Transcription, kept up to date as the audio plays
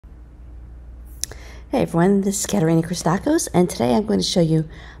Hey everyone, this is Katerina Christakos, and today I'm going to show you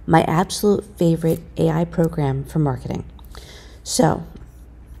my absolute favorite AI program for marketing. So,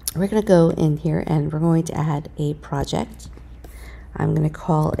 we're going to go in here and we're going to add a project. I'm going to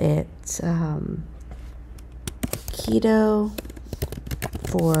call it Keto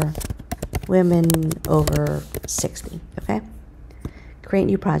for Women Over 60, okay? Create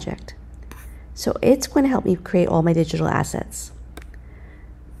new project. So it's going to help me create all my digital assets.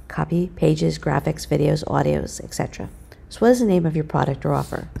 Copy, pages, graphics, videos, audios, etc. So what is the name of your product or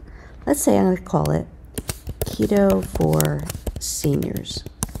offer? Let's say I'm going to call it Keto for Seniors.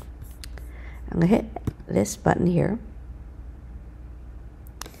 I'm going to hit this button here.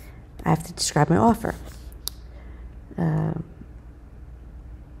 I have to describe my offer.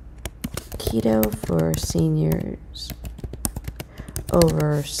 Keto for Seniors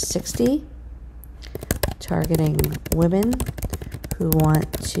over 60, targeting women who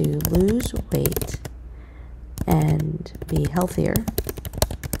want to lose weight and be healthier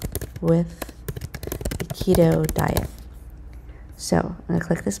with the keto diet. So I'm going to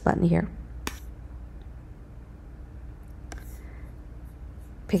click this button here.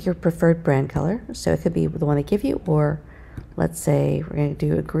 Pick your preferred brand color. So it could be the one I give you, or let's say we're going to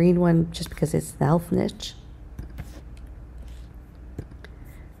do a green one just because it's the health niche.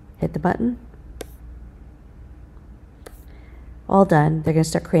 Hit the button. All done. They're going to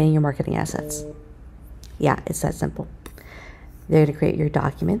start creating your marketing assets. Yeah, it's that simple. They're going to create your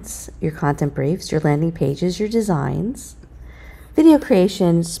documents, your content briefs, your landing pages, your designs, video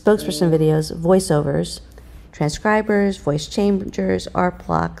creation, spokesperson videos, voiceovers, transcribers, voice changers, art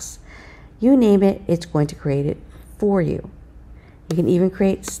blocks. You name it, it's going to create it for you. You can even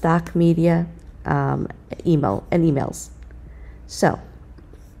create stock media, emails. So,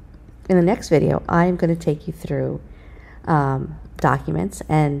 in the next video, I'm going to take you through documents,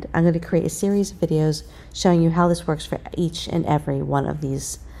 and I'm going to create a series of videos showing you how this works for each and every one of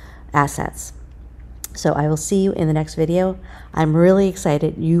these assets. So I will see you in the next video. I'm really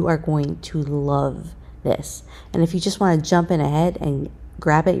excited. You are going to love this. And if you just want to jump in ahead and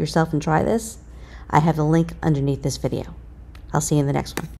grab it yourself and try this, I have the link underneath this video. I'll see you in the next one.